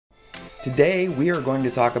Today we are going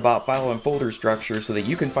to talk about file and folder structure so that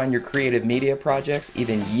you can find your creative media projects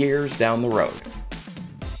even years down the road.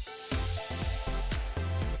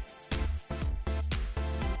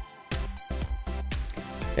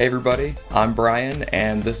 Hey everybody, I'm Brian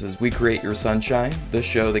and this is We Create Your Sunshine, the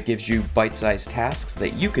show that gives you bite-sized tasks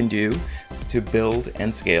that you can do to build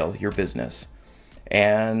and scale your business.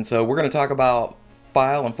 And so we're going to talk about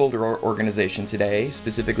file and folder organization today,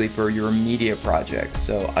 specifically for your media projects.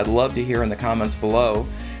 So I'd love to hear in the comments below,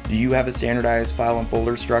 do you have a standardized file and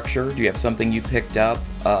folder structure? Do you have something you picked up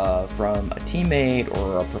from a teammate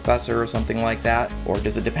or a professor or something like that? Or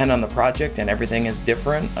does it depend on the project and everything is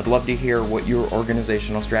different? I'd love to hear what your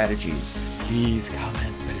organizational strategies. Please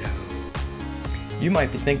comment below. You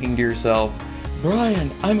might be thinking to yourself, Brian,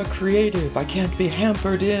 I'm a creative. I can't be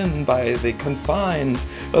hampered in by the confines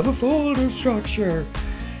of a folder structure.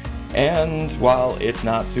 And while it's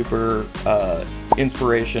not super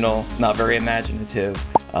inspirational, it's not very imaginative,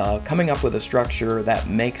 coming up with a structure that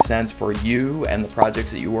makes sense for you and the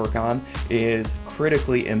projects that you work on is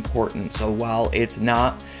critically important. So while it's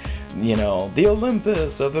not, the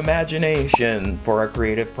Olympus of imagination for a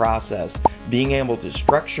creative process, being able to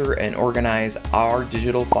structure and organize our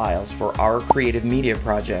digital files for our creative media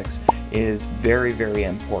projects is very, very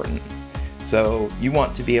important. So you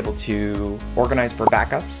want to be able to organize for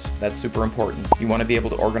backups, that's super important. You want to be able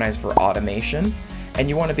to organize for automation, and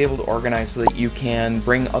you want to be able to organize so that you can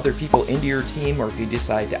bring other people into your team, or if you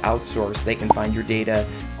decide to outsource, they can find your data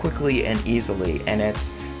quickly and easily, and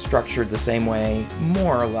it's structured the same way,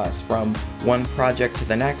 more or less, from one project to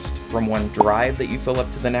the next, from one drive that you fill up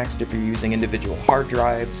to the next if you're using individual hard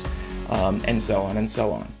drives, and so on and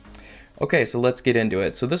so on. Okay, so let's get into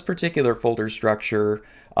it. So this particular folder structure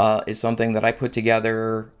is something that I put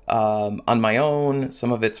together on my own.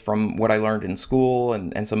 Some of it's from what I learned in school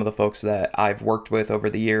and some of the folks that I've worked with over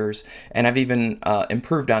the years. And I've even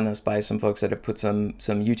improved on this by some folks that have put some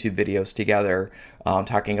YouTube videos together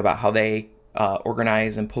talking about how they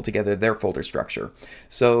organize and pull together their folder structure.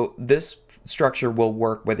 So this structure will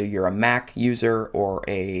work whether you're a Mac user or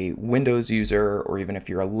a Windows user, or even if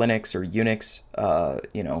you're a Linux or Unix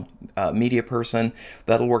media person,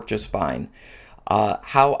 that'll work just fine.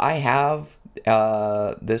 How I have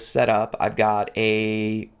this set up, I've got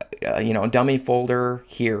a dummy folder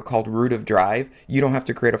here called root of drive. You don't have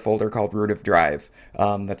to create a folder called root of drive.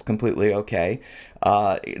 That's completely okay.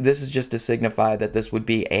 This is just to signify that this would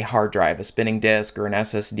be a hard drive, a spinning disk or an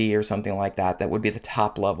SSD or something like that. That would be the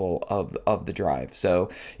top level of the drive. So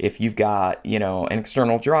if you've got, an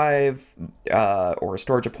external drive or a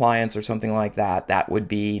storage appliance or something like that, that would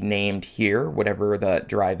be named here, whatever the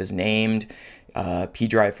drive is named. P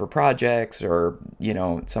drive for projects, or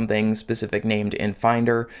something specific named in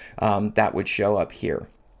Finder, that would show up here.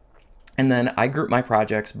 And then I group my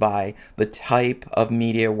projects by the type of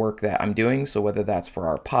media work that I'm doing. So whether that's for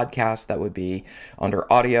our podcast, that would be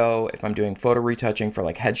under audio. If I'm doing photo retouching for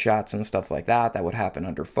like headshots and stuff like that, that would happen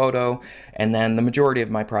under photo. And then the majority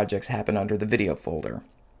of my projects happen under the video folder.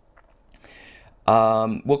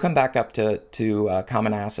 We'll come back up to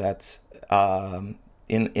common assets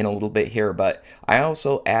in a little bit here, but I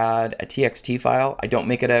also add a TXT file. I don't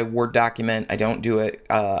make it a Word document. I don't do it.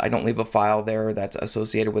 I don't leave a file there that's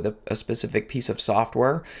associated with a specific piece of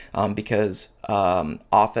software because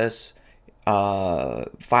Office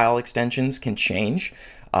file extensions can change.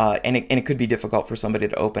 And it could be difficult for somebody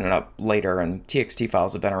to open it up later, and TXT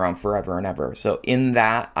files have been around forever and ever. So in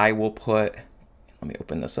that, I will put, let me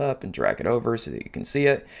open this up and drag it over so that you can see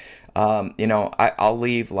it. I'll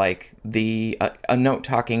leave like a note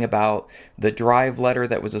talking about the drive letter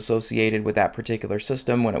that was associated with that particular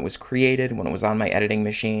system when it was created, when it was on my editing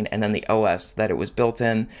machine, and then the OS that it was built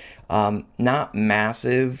in. Not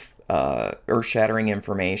massive earth-shattering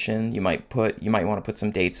information. You might want to put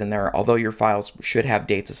some dates in there, although your files should have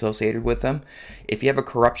dates associated with them. If you have a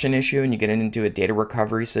corruption issue and you get into a data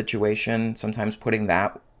recovery situation, sometimes putting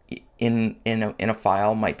that in a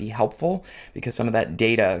file might be helpful, because some of that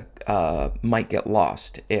data might get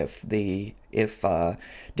lost if data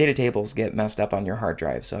tables get messed up on your hard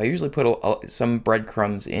drive. So I usually put some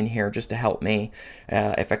breadcrumbs in here just to help me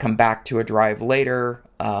if I come back to a drive later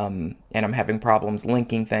and I'm having problems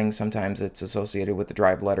linking things. Sometimes it's associated with the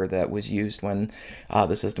drive letter that was used when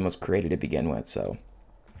the system was created to begin with. So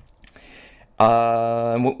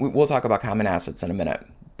we'll talk about common assets in a minute.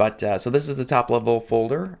 But so this is the top level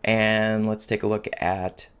folder, and let's take a look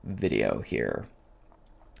at video here.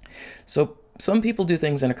 So some people do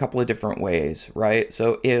things in a couple of different ways, right?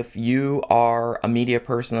 So if you are a media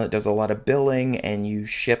person that does a lot of billing and you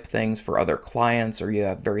ship things for other clients, or you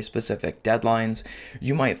have very specific deadlines,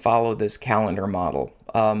 you might follow this calendar model,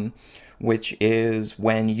 which is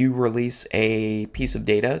when you release a piece of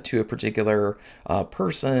data to a particular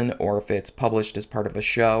person, or if it's published as part of a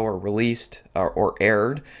show or released or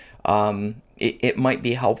aired, it might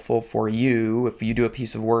be helpful for you if you do a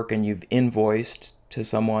piece of work and you've invoiced to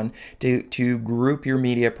someone to group your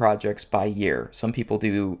media projects by year. Some people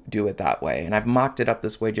do it that way, and I've mocked it up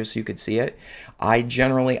this way just so you could see it. I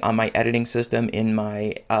generally, on my editing system in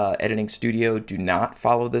my editing studio, do not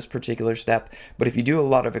follow this particular step, but if you do a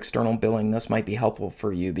lot of external billing, this might be helpful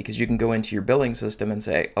for you, because you can go into your billing system and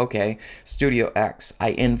say, okay, Studio X,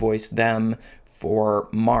 I invoiced them for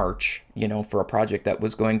March, for a project that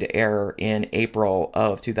was going to air in April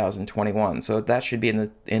of 2021. So that should be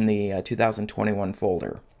in the 2021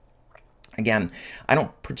 folder. Again, I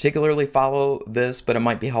don't particularly follow this, but it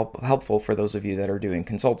might be helpful for those of you that are doing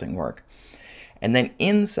consulting work. And then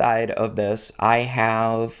inside of this, I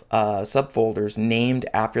have subfolders named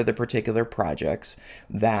after the particular projects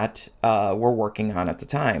that we're working on at the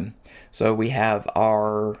time. So we have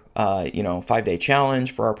our 5-day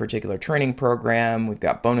challenge for our particular training program. We've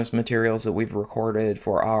got bonus materials that we've recorded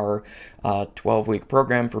for our 12-week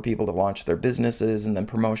program for people to launch their businesses, and then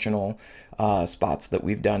promotional spots that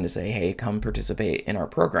we've done to say, hey, come participate in our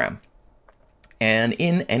program. And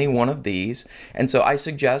in any one of these, and so I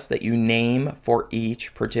suggest that you name for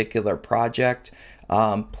each particular project.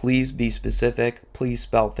 Please be specific, please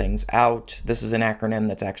spell things out. This is an acronym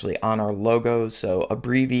that's actually on our logos, so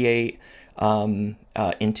abbreviate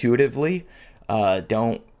intuitively.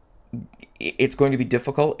 It's going to be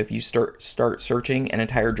difficult if you start searching an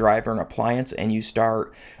entire driver and appliance and you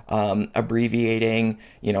start abbreviating,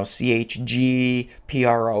 CHG,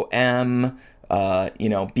 PROM,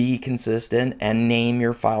 be consistent and name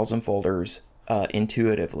your files and folders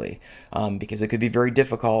intuitively, because it could be very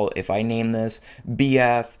difficult if I name this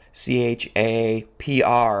BF, CHA,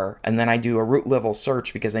 PR, and then I do a root level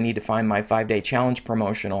search because I need to find my 5-day challenge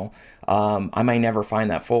promotional. I might never find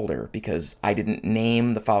that folder because I didn't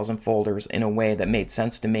name the files and folders in a way that made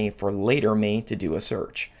sense to me for later me to do a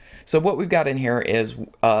search. So what we've got in here is,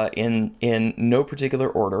 in no particular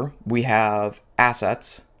order, we have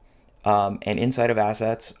assets. And inside of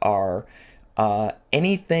assets are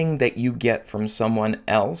anything that you get from someone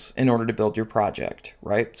else in order to build your project,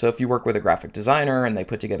 right? So if you work with a graphic designer and they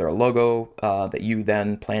put together a logo that you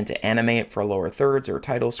then plan to animate for a lower thirds or a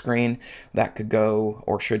title screen, that could go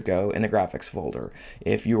or should go in the graphics folder.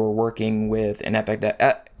 If you are working with an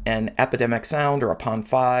Epidemic Sound or a Pond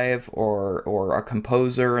 5 or a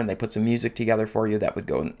composer and they put some music together for you, that would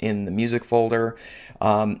go in the music folder.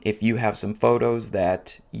 If you have some photos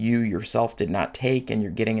that you yourself did not take and you're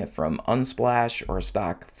getting it from Unsplash or a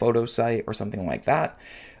stock photo site or something like that,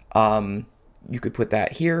 you could put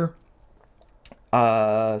that here.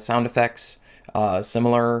 Sound effects,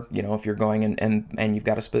 similar, if you're going and you've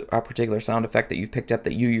got a particular sound effect that you've picked up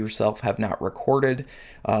that you yourself have not recorded,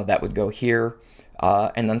 that would go here.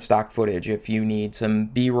 And then stock footage, if you need some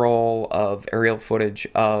B-roll of aerial footage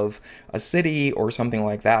of a city or something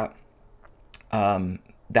like that,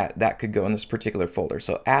 that could go in this particular folder.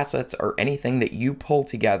 So assets are anything that you pull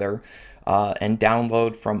together and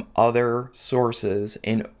download from other sources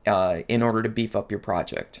in order to beef up your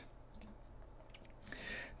project.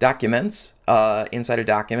 Documents, inside of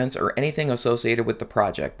documents, or anything associated with the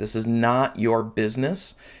project. This is not your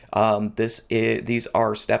business. These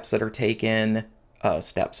are steps that are taken.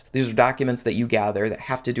 These are documents that you gather that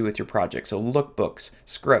have to do with your project. So lookbooks,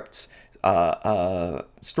 scripts,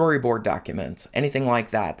 storyboard documents, anything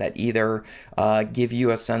like that, that either give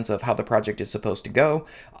you a sense of how the project is supposed to go,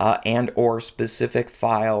 and or specific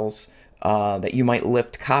files that you might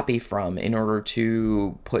lift copy from in order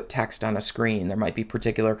to put text on a screen. There might be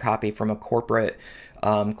particular copy from a corporate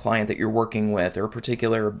client that you're working with, or a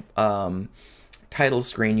particular title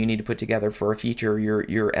screen you need to put together for a feature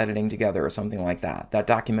you're editing together or something like that. That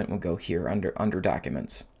document will go here under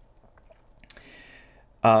documents.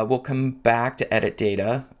 We'll come back to edit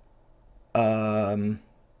data. Raw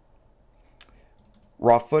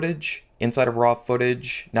footage. Inside of raw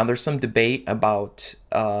footage, now there's some debate about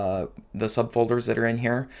the subfolders that are in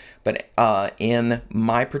here, but in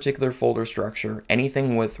my particular folder structure,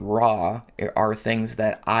 anything with raw are things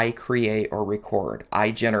that I create or record.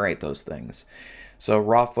 I generate those things. So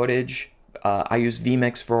raw footage, I use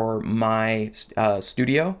vMix for my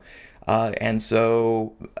studio, and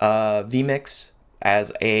so vMix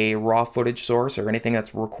as a raw footage source or anything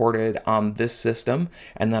that's recorded on this system,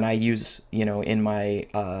 and then I use, in my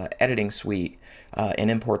editing suite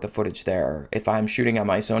and import the footage there. If I'm shooting on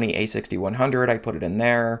my Sony A6100, I put it in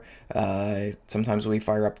there. Sometimes we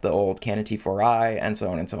fire up the old Canon T4i, and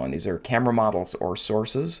so on and so on. These are camera models or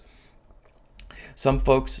sources. Some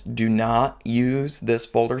folks do not use this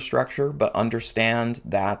folder structure, but understand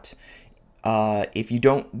that if you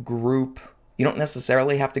don't group, you don't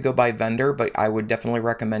necessarily have to go by vendor, but I would definitely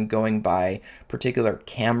recommend going by particular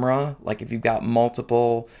camera. Like if you've got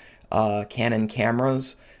multiple Canon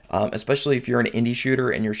cameras, especially if you're an indie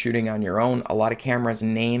shooter and you're shooting on your own, a lot of cameras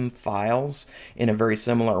name files in a very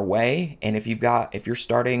similar way. And if you're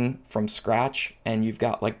starting from scratch and you've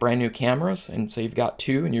got like brand new cameras, and say you've got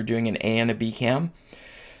two and you're doing an A and a B cam,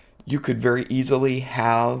 you could very easily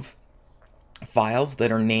have files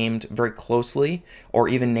that are named very closely or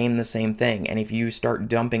even name the same thing. And if you start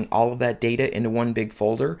dumping all of that data into one big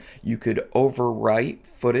folder, you could overwrite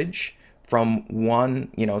footage from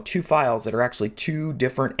two files that are actually two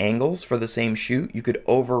different angles for the same shoot. You could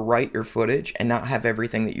overwrite your footage and not have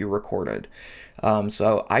everything that you recorded.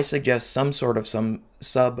 So I suggest some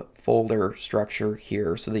subfolder structure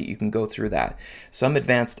here so that you can go through that. Some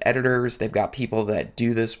advanced editors, they've got people that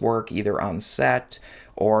do this work either on set,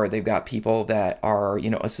 or they've got people that are,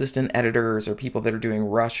 assistant editors, or people that are doing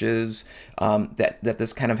rushes, that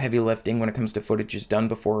this kind of heavy lifting when it comes to footage is done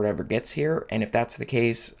before it ever gets here. And if that's the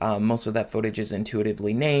case, most of that footage is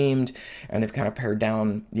intuitively named, and they've kind of pared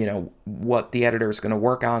down, what the editor is going to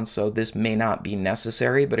work on. So this may not be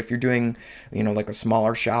necessary, but if you're doing, like a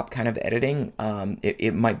smaller shop kind of editing,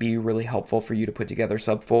 it might be really helpful for you to put together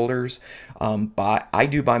subfolders. But I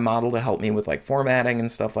do by model to help me with like formatting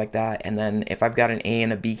and stuff like that. And then if I've got an A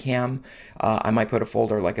and a B cam, I might put a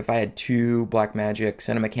folder. Like if I had two Blackmagic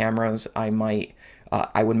cinema cameras, I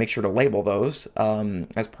would make sure to label those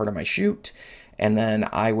as part of my shoot. And then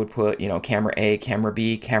I would put, camera A, camera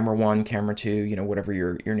B, camera 1, camera 2, whatever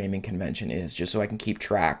your naming convention is, just so I can keep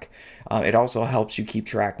track. It also helps you keep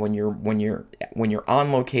track when you're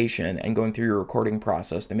on location and going through your recording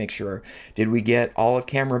process to make sure, did we get all of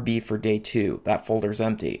camera B for day 2? That folder's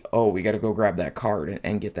empty. Oh, we got to go grab that card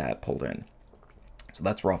and get that pulled in. So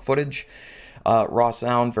that's raw footage. Raw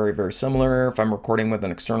sound, very, very similar. If I'm recording with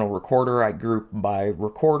an external recorder, I group by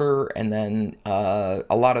recorder, and then a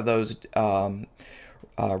lot of those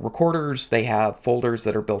recorders, they have folders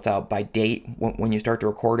that are built out by date. When you start to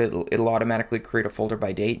record it, it'll automatically create a folder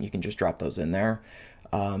by date, and you can just drop those in there.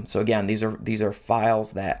 So again, these are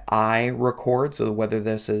files that I record. So whether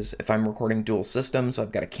this is, if I'm recording dual systems, so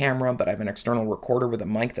I've got a camera, but I have an external recorder with a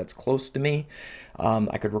mic that's close to me,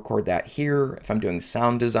 I could record that here. If I'm doing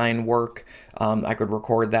sound design work, I could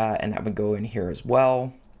record that, and that would go in here as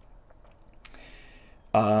well.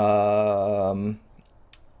 And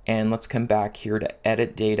let's come back here to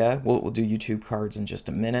edit data. We'll do YouTube cards in just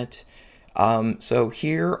a minute. So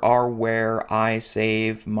here are where I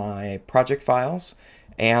save my project files,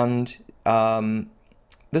 and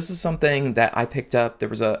this is something that I picked up. There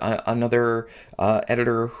was another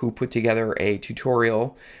editor who put together a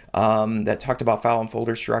tutorial that talked about file and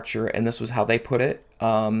folder structure, and this was how they put it.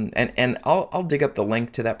 And I'll dig up the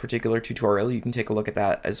link to that particular tutorial. You can take a look at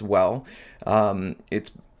that as well.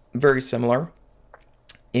 It's very similar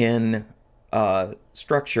in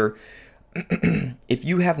structure. If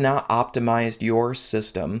you have not optimized your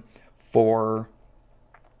system for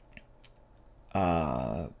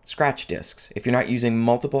scratch disks, if you're not using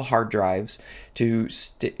multiple hard drives to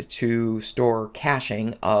store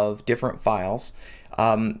caching of different files,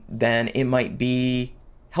 then it might be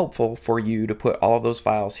helpful for you to put all of those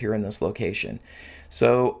files here in this location.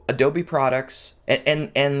 So Adobe products,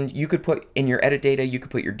 and you could put in your edit data, you could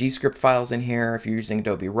put your Descript files in here. If you're using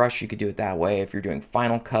Adobe Rush, you could do it that way. If you're doing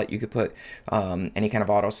Final Cut, you could put any kind of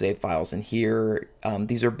autosave files in here.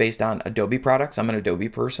 These are based on Adobe products. I'm an Adobe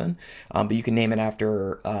person, but you can name it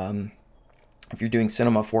after, if you're doing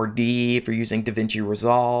Cinema 4D, if you're using DaVinci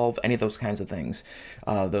Resolve, any of those kinds of things,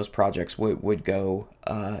 those projects would go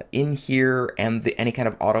in here, and any kind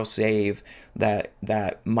of autosave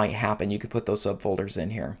that might happen, you could put those subfolders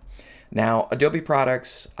in here. Now, Adobe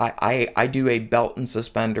products, I do a belt and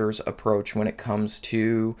suspenders approach when it comes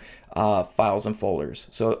to files and folders.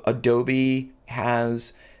 So Adobe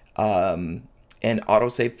has an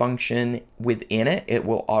autosave function within it. It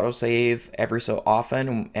will autosave every so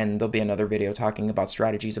often, and there'll be another video talking about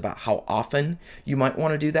strategies about how often you might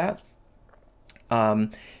want to do that.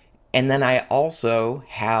 And then I also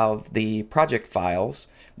have the project files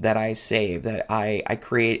that I save, that I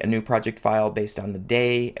create a new project file based on the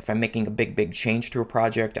day. If I'm making a big change to a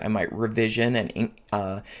project, I might revision and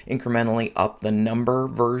incrementally up the number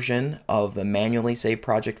version of the manually saved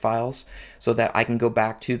project files so that I can go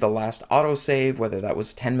back to the last autosave, whether that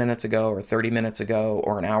was 10 minutes ago or 30 minutes ago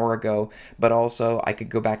or an hour ago, but also I could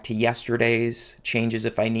go back to yesterday's changes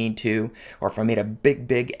if I need to, or if I made a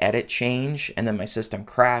big edit change and then my system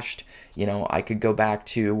crashed, you know, I could go back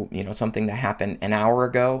to, you know, something that happened an hour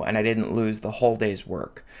ago and I didn't lose the whole day's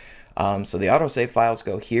work. So the autosave files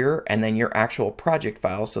go here, and then your actual project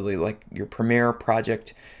files, so like your Premiere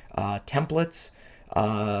project templates.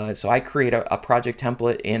 So I create a project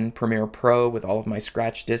template in Premiere Pro with all of my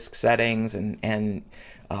scratch disk settings and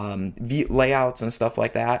layouts and stuff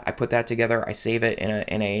like that. I put that together, I save it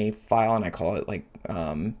in a file, and I call it like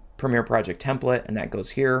Premiere project template, and that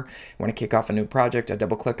goes here. When I kick off a new project, I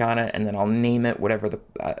double click on it, and then I'll name it whatever the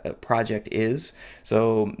project is.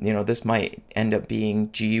 So, you know, this might end up being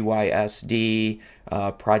GYSD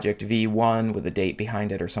project V1 with a date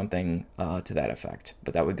behind it or something to that effect,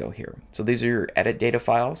 but that would go here. So these are your edit data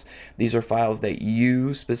files. These are files that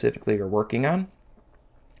you specifically are working on.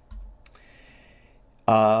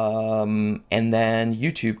 And then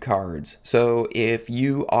YouTube cards. So if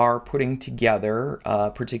you are putting together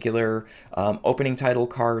particular opening title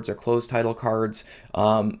cards or closed title cards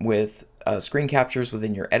with screen captures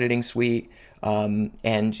within your editing suite,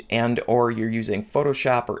 and or you're using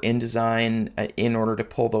Photoshop or InDesign in order to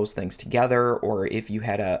pull those things together, or if you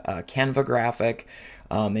had a Canva graphic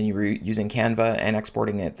and you were using Canva and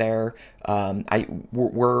exporting it there.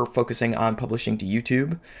 We're focusing on publishing to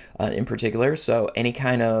YouTube in particular, so any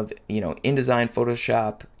kind of, you know, InDesign,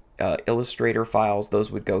 Photoshop, Illustrator files,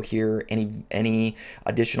 those would go here. Any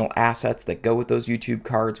additional assets that go with those YouTube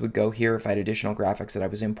cards would go here if I had additional graphics that I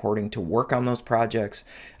was importing to work on those projects,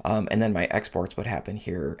 and then my exports would happen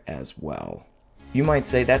here as well. You might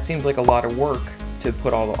say, that seems like a lot of work to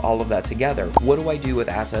put all of that together. What do I do with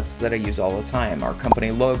assets that I use all the time? Our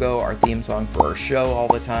company logo, our theme song for our show all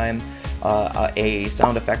the time, a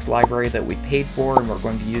sound effects library that we paid for, and we're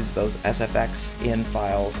going to use those SFX in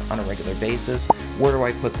files on a regular basis. Where do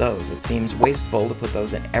I put those? It seems wasteful to put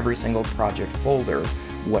those in every single project folder.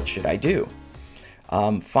 What should I do?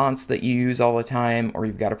 Fonts that you use all the time, or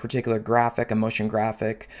you've got a particular graphic, a motion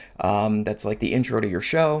graphic that's like the intro to your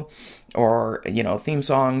show, or, you know, a theme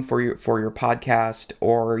song for your podcast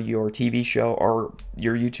or your TV show or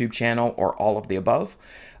your YouTube channel, or all of the above.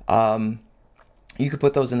 You could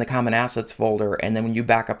put those in the common assets folder, and then when you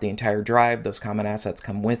back up the entire drive, those common assets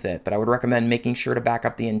come with it. But I would recommend making sure to back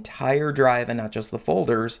up the entire drive and not just the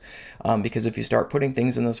folders, because if you start putting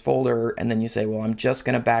things in this folder and then you say, well, I'm just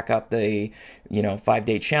going to back up the, you know,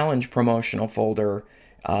 5-day challenge promotional folder,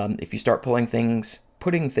 if you start putting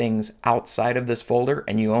things outside of this folder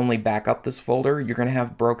and you only back up this folder, you're going to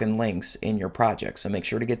have broken links in your project. So make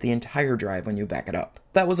sure to get the entire drive when you back it up.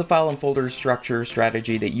 That was a file and folder structure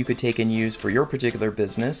strategy that you could take and use for your particular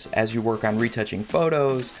business as you work on retouching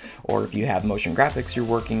photos, or if you have motion graphics you're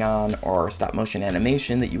working on, or stop motion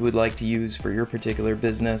animation that you would like to use for your particular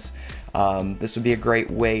business. This would be a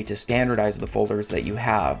great way to standardize the folders that you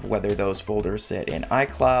have, whether those folders sit in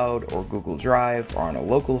iCloud or Google Drive, or on a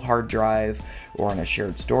local hard drive, or on a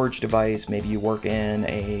shared storage device. Maybe you work in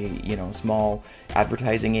a, you know, small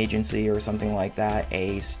advertising agency or something like that.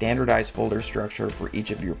 A standardized folder structure for each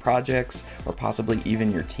of your projects, or possibly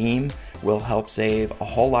even your team, will help save a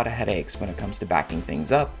whole lot of headaches when it comes to backing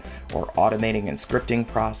things up, or automating and scripting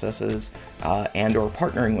processes, and or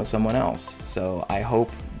partnering with someone else. So I hope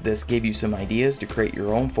this gave you some ideas to create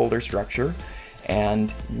your own folder structure,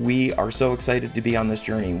 and we are so excited to be on this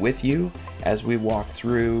journey with you as we walk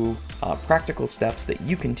through practical steps that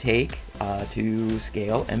you can take to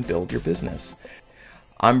scale and build your business.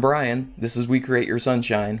 I'm Brian, this is We Create Your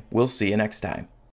Sunshine. We'll see you next time.